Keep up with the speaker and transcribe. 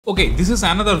Okay, this is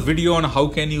another video on how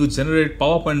can you generate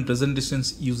PowerPoint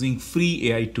presentations using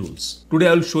free AI tools. Today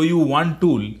I'll show you one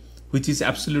tool which is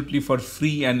absolutely for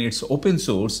free and it's open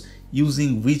source,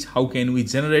 using which how can we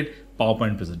generate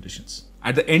PowerPoint presentations.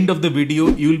 At the end of the video,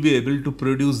 you will be able to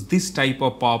produce this type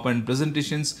of PowerPoint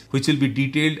presentations which will be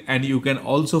detailed, and you can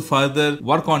also further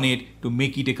work on it to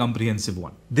make it a comprehensive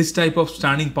one. This type of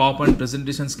stunning PowerPoint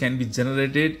presentations can be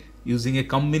generated using a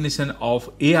combination of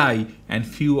AI and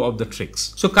few of the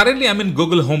tricks. So currently I'm in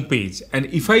Google homepage, and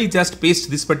if I just paste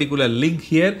this particular link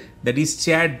here, that is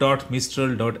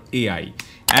chat.mistral.ai,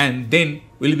 and then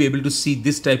we'll be able to see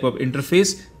this type of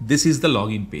interface. This is the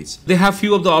login page. They have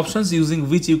few of the options using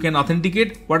which you can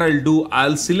authenticate. What I'll do,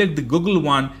 I'll select the Google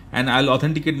one and I'll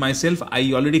authenticate myself.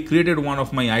 I already created one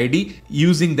of my ID,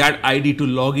 using that ID to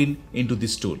log in into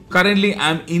this tool. Currently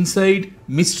I'm inside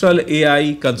Mistral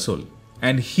AI console.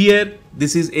 And here,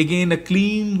 this is again a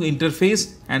clean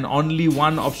interface, and only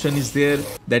one option is there,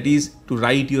 that is to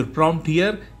write your prompt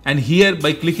here. And here,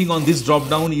 by clicking on this drop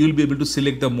down, you will be able to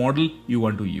select the model you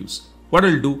want to use. What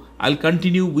I'll do, I'll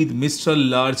continue with Mistral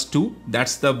Large 2.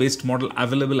 That's the best model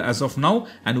available as of now,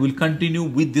 and we'll continue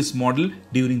with this model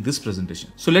during this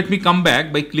presentation. So let me come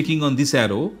back by clicking on this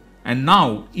arrow. And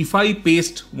now if I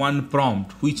paste one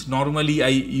prompt, which normally I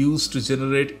use to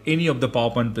generate any of the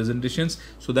PowerPoint presentations,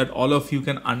 so that all of you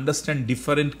can understand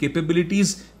different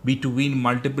capabilities between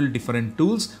multiple different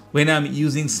tools, when I'm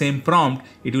using same prompt,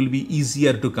 it will be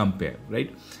easier to compare,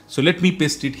 right? So let me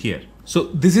paste it here. So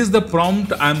this is the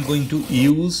prompt I'm going to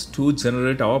use to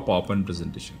generate our PowerPoint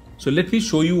presentation. So let me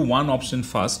show you one option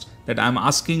first, that I'm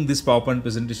asking these PowerPoint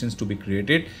presentations to be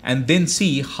created, and then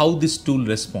see how this tool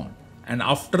responds. And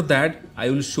after that, I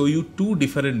will show you two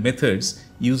different methods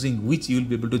using which you will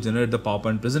be able to generate the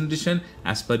PowerPoint presentation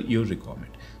as per your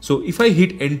requirement. So if I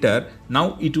hit enter,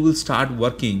 now it will start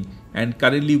working. And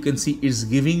currently you can see it's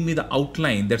giving me the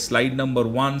outline, that slide number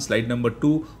 1, slide number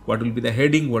 2, what will be the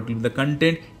heading, what will be the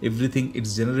content, everything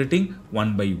it's generating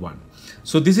one by one.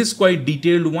 So this is quite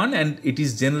detailed one, and it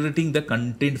is generating the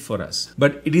content for us,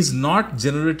 but it is not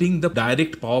generating the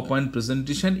direct PowerPoint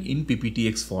presentation in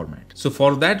PPTX format. So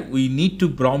for that, we need to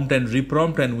prompt and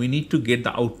reprompt, and we need to get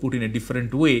the output in a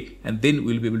different way, and then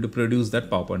we'll be able to produce that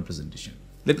PowerPoint presentation.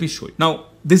 Let me show you. Now,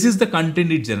 this is the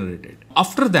content it generated.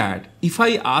 After that, if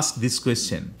I ask this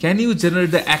question, can you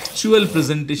generate the actual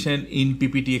presentation in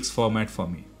PPTX format for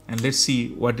me? And let's see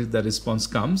what is the response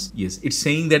comes. Yes, it's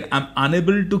saying that I'm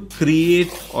unable to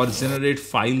create or generate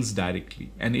files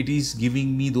directly, and it is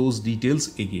giving me those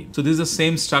details again. So this is the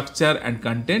same structure and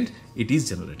content it is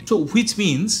generating. So which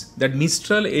means that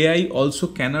Mistral AI also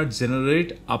cannot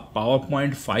generate a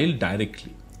PowerPoint file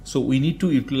directly. So we need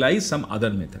to utilize some other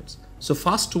methods. So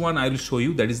first one I will show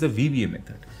you, that is the VBA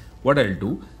method. What I'll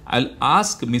do, I'll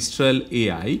ask Mistral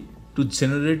AI to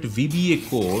generate VBA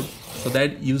code, so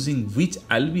that using which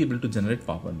I'll be able to generate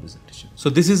PowerPoint presentation. So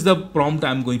this is the prompt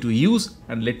I'm going to use,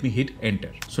 and let me hit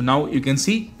enter. So now you can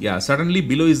see, yeah, suddenly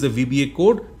below is the VBA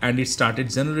code, and it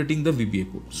started generating the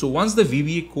VBA code. So once the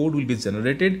VBA code will be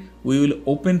generated, we will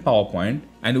open PowerPoint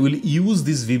and we'll use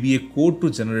this VBA code to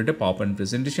generate a PowerPoint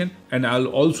presentation. And I'll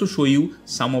also show you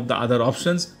some of the other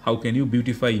options. How can you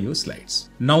beautify your slides?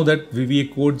 Now that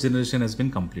VBA code generation has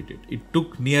been completed, it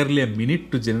took nearly a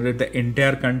minute to generate the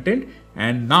entire content.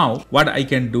 And now what I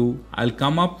can do, I'll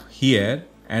come up here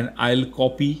and I'll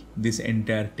copy this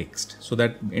entire text, so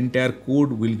that entire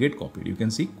code will get copied. You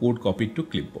can see code copied to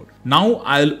clipboard. Now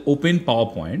I'll open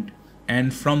PowerPoint,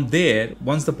 and from there,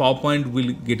 once the PowerPoint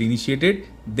will get initiated,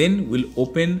 then we'll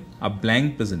open a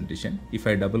blank presentation. If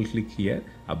I double click here,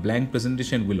 a blank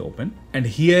presentation will open. And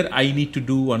here I need to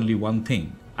do only one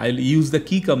thing. I'll use the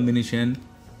key combination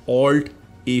Alt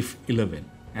F11,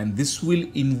 and this will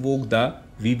invoke the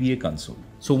VBA console.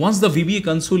 So once the VBA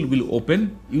console will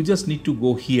open, you just need to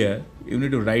go here. You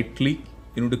need to right click,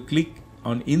 you need to click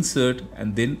on insert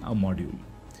and then a module.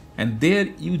 And there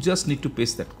you just need to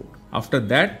paste that code. After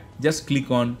that, just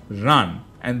click on run,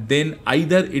 and then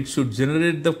either it should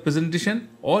generate the presentation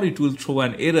or it will throw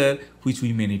an error which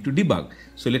we may need to debug.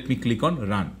 So let me click on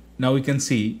run. Now we can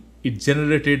see it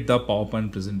generated the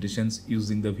PowerPoint presentations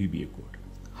using the VBA code.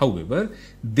 However,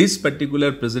 this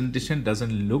particular presentation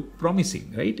doesn't look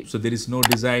promising, right? So there is no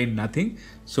design, nothing.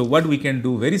 So what we can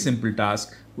do, very simple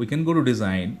task, we can go to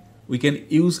design, we can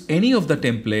use any of the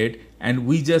template, and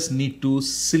we just need to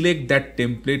select that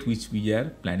template which we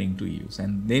are planning to use.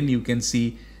 And then you can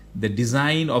see the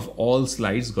design of all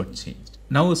slides got changed.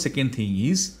 Now the second thing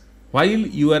is, while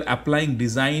you are applying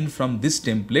design from this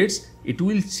templates, it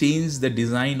will change the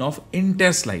design of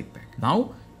entire slide pack.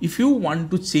 Now, if you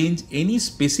want to change any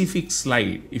specific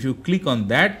slide, if you click on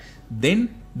that,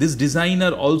 then this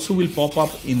designer also will pop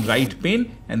up in right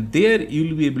pane, and there you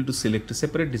will be able to select a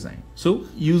separate design. So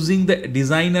using the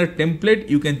designer template,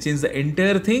 you can change the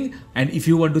entire thing, and if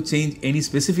you want to change any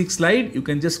specific slide, you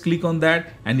can just click on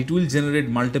that and it will generate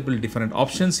multiple different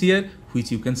options here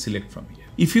which you can select from here.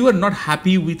 If you are not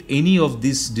happy with any of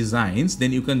these designs,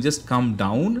 then you can just come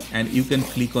down and you can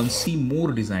click on see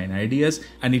more design ideas,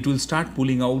 and it will start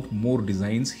pulling out more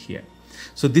designs here.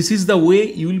 So this is the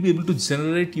way you will be able to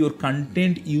generate your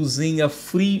content using a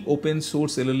free open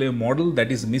source LLM model,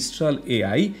 that is Mistral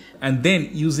AI, and then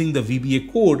using the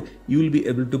VBA code, you will be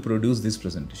able to produce this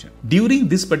presentation. During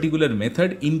this particular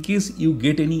method, in case you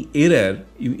get any error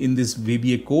in this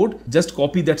VBA code, just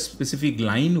copy that specific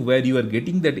line where you are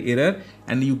getting that error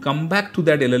and you come back to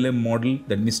that LLM model,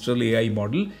 that Mistral AI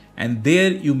model, and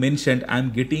there you mentioned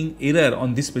I'm getting error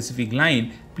on this specific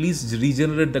line, please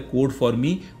regenerate the code for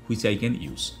me which I can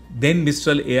use. Then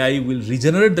Mistral AI will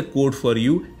regenerate the code for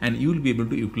you and you will be able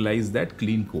to utilize that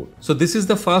clean code. So this is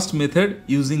the first method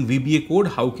using VBA code.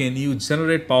 How can you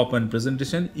generate PowerPoint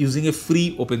presentation using a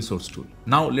free open source tool?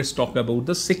 Now let's talk about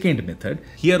the second method.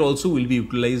 Here also we'll be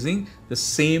utilizing the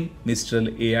same Mistral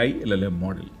AI LLM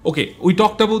model. Okay, we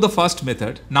talked about the first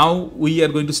method. Now we are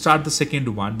going to start the second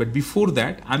one. But before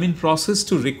that, I'm in process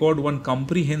to record one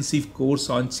comprehensive course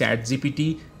on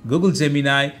ChatGPT, Google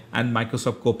Gemini and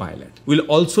Microsoft Copilot. We'll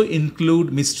also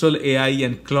include Mistral AI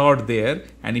and Claude there,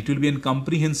 and it will be a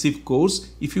comprehensive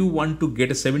course. If you want to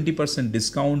get a 70%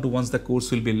 discount once the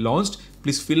course will be launched,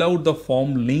 please fill out the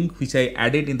form link which I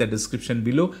added in the description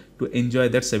below to enjoy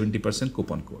that 70%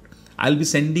 coupon code. I'll be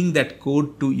sending that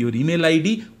code to your email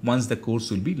ID once the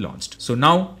course will be launched. So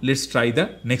now let's try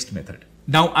the next method.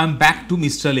 Now I'm back to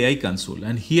Mistral AI console,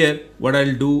 and here what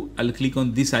I'll do, I'll click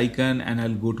on this icon and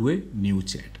I'll go to a new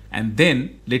chat. And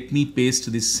then let me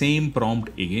paste the same prompt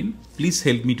again. Please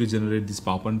help me to generate this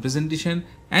PowerPoint presentation,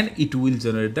 and it will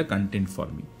generate the content for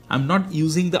me. I'm not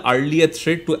using the earlier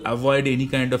thread to avoid any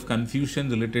kind of confusion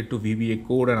related to VBA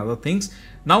code and other things.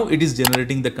 Now it is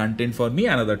generating the content for me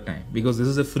another time, because this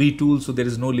is a free tool, so there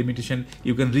is no limitation.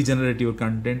 You can regenerate your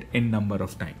content n number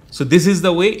of times. So this is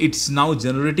the way it's now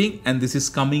generating, and this is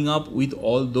coming up with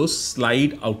all those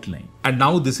slide outline. And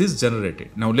now this is generated.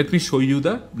 Now let me show you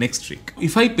the next trick.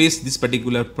 If I paste this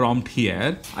particular prompt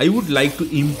here, I would like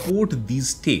to import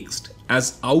these text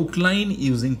as outline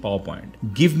using PowerPoint.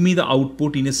 Give me the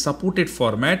output in a supported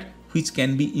format which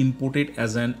can be imported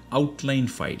as an outline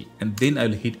file, and then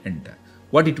I'll hit enter.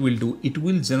 What it will do, it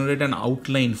will generate an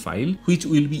outline file which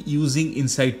we'll be using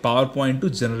inside PowerPoint to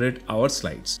generate our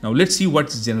slides. Now let's see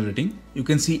what's generating. You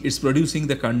can see it's producing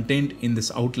the content in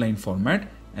this outline format.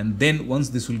 And then once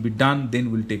this will be done, then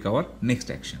we'll take our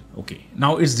next action. Okay,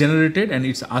 now it's generated and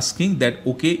it's asking that,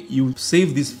 okay, you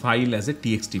save this file as a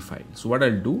TXT file. So what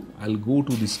I'll do, I'll go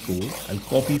to this code, I'll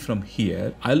copy from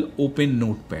here, I'll open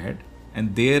Notepad,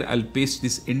 and there I'll paste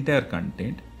this entire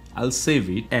content. I'll save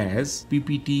it as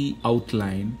PPT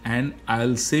outline, and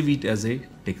I'll save it as a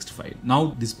text file.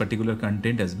 Now this particular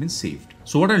content has been saved.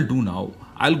 So what I'll do now,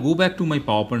 I'll go back to my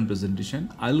PowerPoint presentation.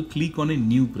 I'll click on a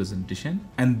new presentation,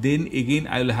 and then again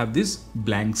I'll have this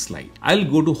blank slide. I'll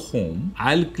go to home,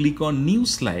 I'll click on new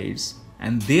slides,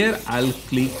 and there I'll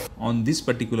click on this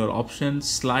particular option,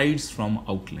 slides from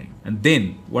outline. And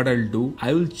then what I'll do,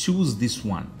 I will choose this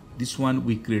one. This one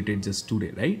we created just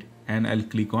today, right? And I'll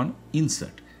click on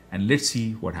insert. And let's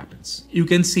see what happens. You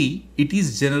can see it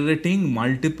is generating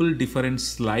multiple different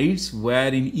slides,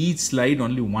 where in each slide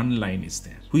only one line is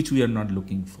there, which we are not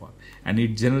looking for. And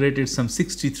it generated some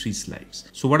 63 slides.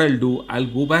 So what I'll do, I'll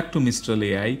go back to Mistral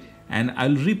AI and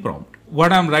I'll reprompt.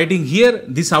 What I'm writing here,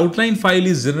 this outline file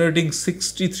is generating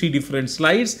 63 different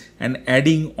slides and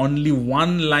adding only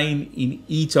one line in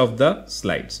each of the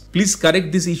slides. Please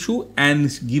correct this issue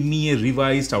and give me a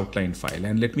revised outline file,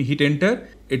 and let me hit enter.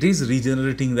 It is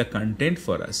regenerating the content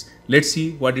for us. Let's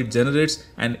see what it generates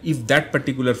and if that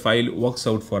particular file works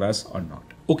out for us or not.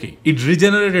 Okay, it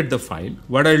regenerated the file.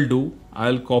 What I'll do,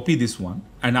 I'll copy this one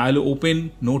and I'll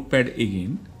open Notepad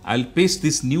again. I'll paste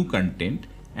this new content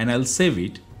and I'll save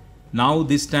it. Now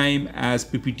this time as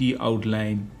PPT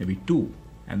outline maybe 2,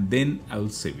 and then I'll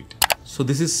save it. So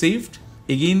this is saved.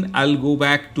 Again, I'll go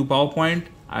back to PowerPoint.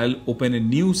 I'll open a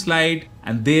new slide,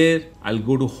 and there I'll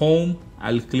go to home.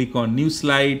 I'll click on new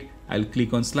slide. I'll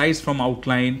click on slides from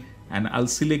outline, and I'll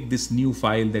select this new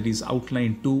file, that is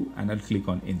outline 2, and I'll click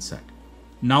on insert.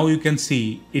 Now you can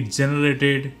see it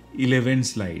generated 11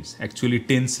 slides, actually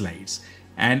 10 slides.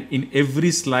 And in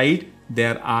every slide,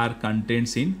 there are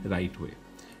contents in right way.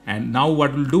 And now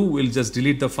what we'll do, we'll just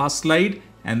delete the first slide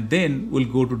and then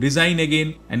we'll go to design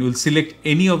again and we'll select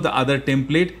any of the other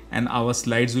template and our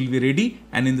slides will be ready.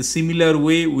 And in the similar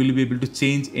way, we'll be able to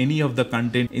change any of the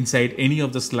content inside any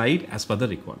of the slide as per the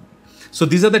requirement. So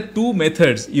these are the two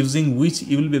methods using which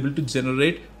you will be able to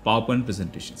generate PowerPoint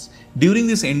presentations. During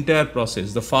this entire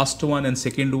process, the first one and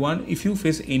second one, if you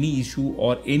face any issue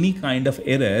or any kind of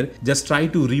error, just try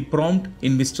to reprompt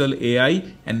in Mistral AI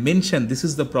and mention this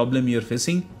is the problem you're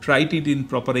facing. Write it in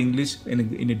proper English in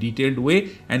a detailed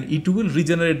way, and it will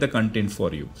regenerate the content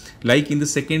for you. Like in the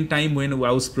second time when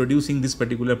I was producing this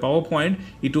particular PowerPoint,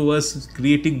 it was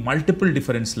creating multiple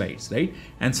different slides, right?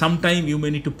 And sometime you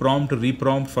may need to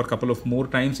reprompt for a couple of more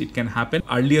times. It can happen.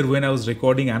 Earlier when I was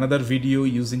recording another video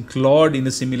using Claude in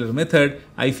a similar method,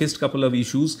 I faced a couple of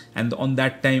issues, and on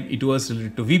that time it was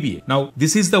related to VBA. Now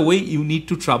this is the way you need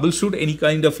to troubleshoot any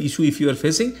kind of issue if you are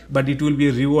facing, but it will be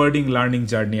a rewarding learning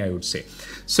journey, I would say.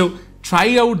 So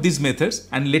try out these methods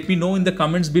and let me know in the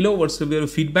comments below what's your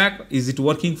feedback. Is it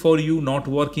working for you, not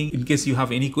working? In case you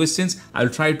have any questions, I'll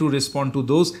try to respond to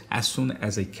those as soon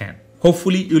as I can.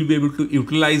 Hopefully you'll be able to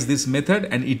utilize this method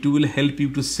and it will help you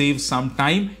to save some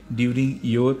time during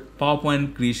your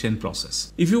PowerPoint creation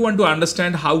process. If you want to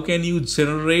understand how can you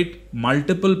generate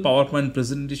multiple PowerPoint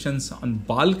presentations on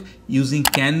bulk using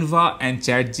Canva and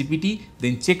ChatGPT,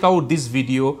 then check out this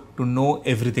video to know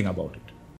everything about it.